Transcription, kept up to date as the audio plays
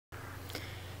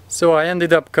So I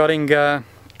ended up cutting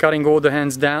all the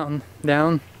hands down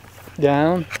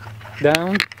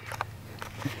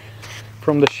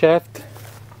from the shaft,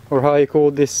 or how you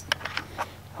call this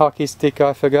hockey stick,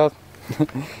 I forgot.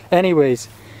 Anyways,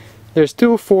 there's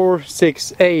 2, 4,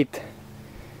 6, 8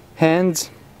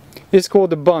 hands. It's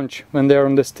called a bunch when they're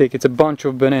on the stick. It's a bunch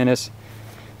of bananas.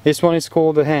 This one is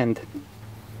called a hand,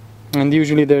 and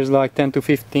usually there's like 10 to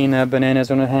 15 bananas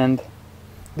on a hand,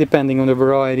 depending on the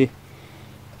variety.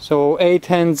 So 8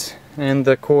 hands and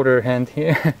a quarter hand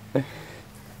here.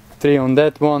 3 on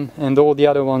that one, and all the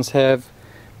other ones have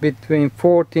between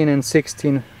 14 and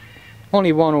 16.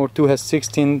 Only 1 or 2 has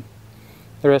 16,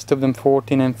 the rest of them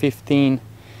 14 and 15.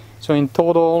 So in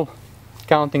total,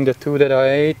 counting the 2 that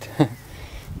I ate,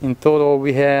 in total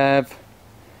we have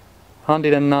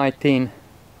 119.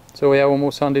 So we have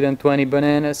almost 120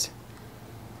 bananas,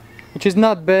 which is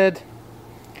not bad.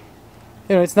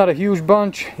 You know, it's not a huge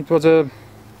bunch. It was a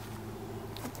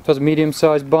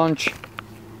medium-sized bunch,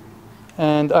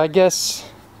 and I guess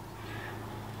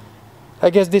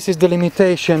this is the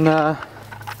limitation of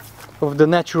the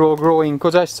natural growing,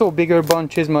 because I saw bigger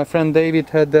bunches. My friend David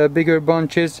had bigger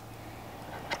bunches,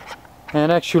 and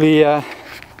actually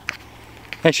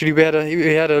we had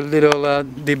a little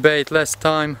debate last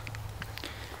time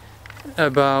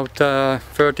about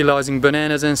fertilizing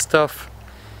bananas and stuff,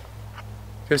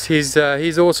 because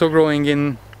he's also growing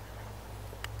in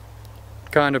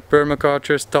kind of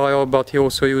permaculture style, but he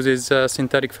also uses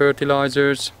synthetic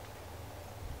fertilizers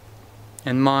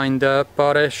and mined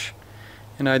potash,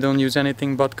 and I don't use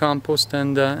anything but compost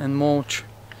and mulch.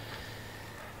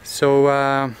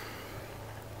 So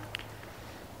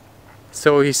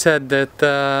he said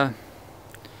that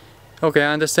okay,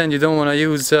 I understand you don't want to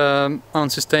use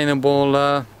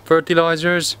unsustainable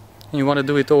fertilizers, and you want to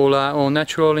do it all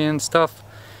naturally and stuff,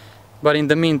 but in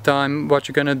the meantime, what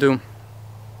you're gonna do?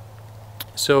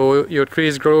 So your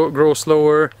trees grow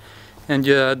slower, and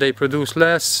they produce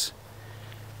less,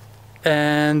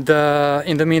 and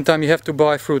in the meantime you have to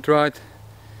buy fruit, right?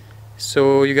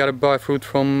 So you gotta buy fruit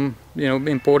from, you know,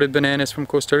 imported bananas from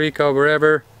Costa Rica,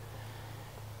 wherever.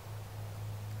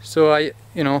 So I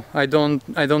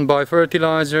don't buy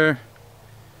fertilizer,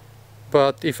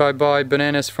 but if I buy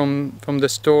bananas from the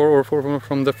store or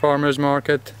from the farmer's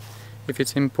market, if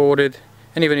it's imported,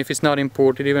 and even if it's not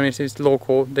imported, even if it's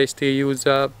local, they still use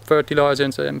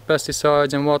fertilizers and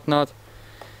pesticides and whatnot.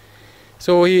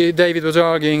 So David was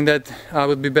arguing that I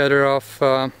would be better off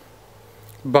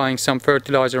buying some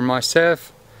fertilizer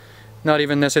myself, not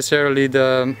even necessarily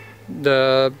the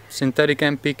synthetic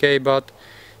NPK, but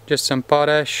just some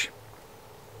potash,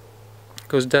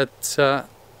 because that's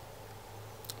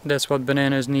what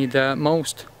bananas need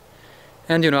most.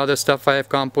 And you know, other stuff, I have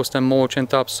compost and mulch and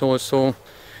topsoil, so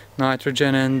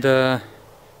nitrogen and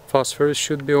phosphorus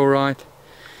should be alright.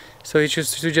 So he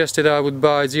just suggested I would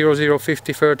buy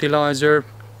 0050 fertilizer,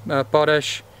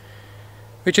 potash,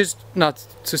 which is not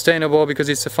sustainable because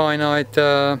it's a finite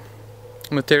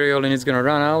material and it's gonna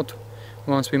run out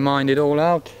once we mine it all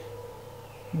out.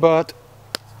 But,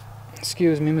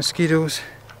 excuse me, mosquitoes.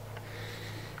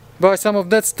 Buy some of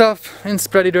that stuff and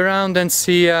spread it around and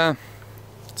see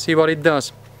what it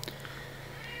does.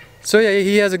 So yeah,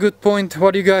 he has a good point.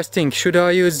 What do you guys think? Should I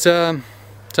use some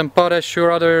potash or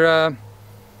other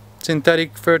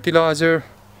synthetic fertilizer,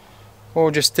 or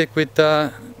just stick with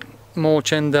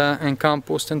mulch and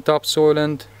compost and topsoil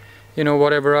and, you know,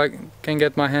 whatever I can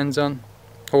get my hands on,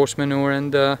 horse manure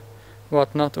and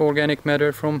whatnot, organic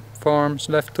matter from farms,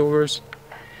 leftovers.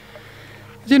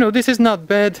 You know, this is not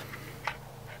bad,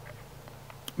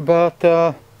 but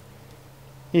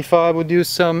if I would use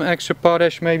some extra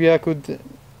potash, maybe I could,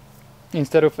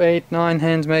 instead of 8-9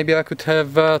 hands, maybe I could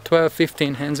have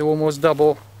 12-15 hands, almost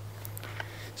double.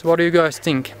 So what do you guys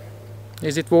think?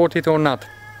 Is it worth it or not?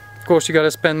 Of course you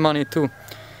gotta spend money too.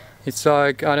 It's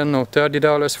like, I don't know, $30,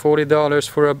 $40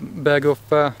 for a bag of,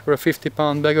 for a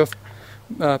 50-pound bag of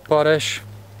potash,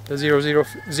 the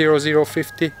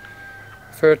 0050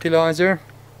 fertilizer.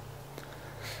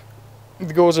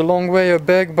 It goes a long way, a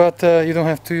bag, but you don't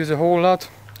have to use a whole lot.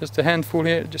 Just a handful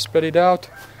here, just spread it out.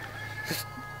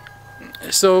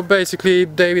 So basically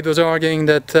David was arguing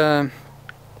that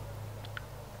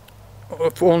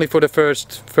only for the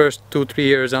first 2-3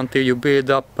 years, until you build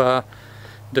up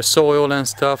the soil and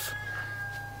stuff,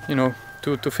 you know,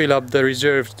 to fill up the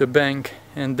reserves, the bank,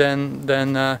 and then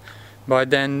by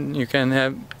then you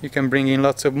can bring in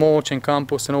lots of mulch and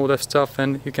compost and all that stuff,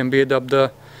 and you can build up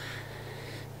the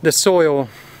soil.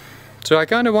 So I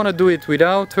kind of want to do it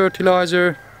without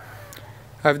fertilizer.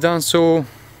 I've done so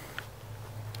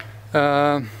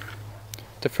the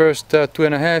first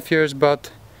 2.5 years,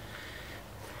 but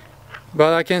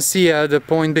But I can see the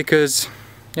point, because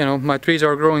you know, my trees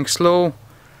are growing slow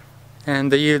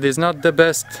and the yield is not the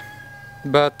best.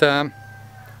 But I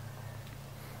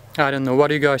don't know, what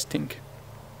do you guys think?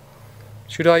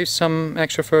 Should I use some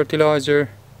extra fertilizer,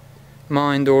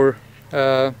 mined or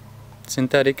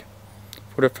synthetic,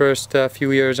 for the first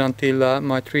few years until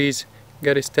my trees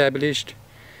get established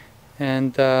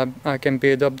and I can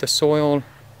build up the soil?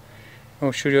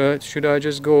 Or should I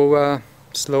just go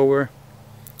slower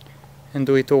and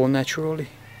do it all naturally?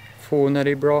 Full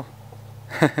nutty bra.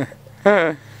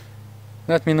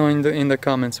 Let me know in the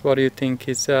comments what do you think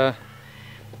is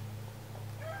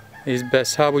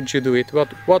best. How would you do it?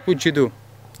 What would you do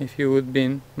if you would be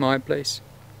in my place?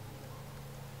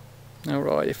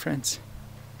 Alrighty, friends.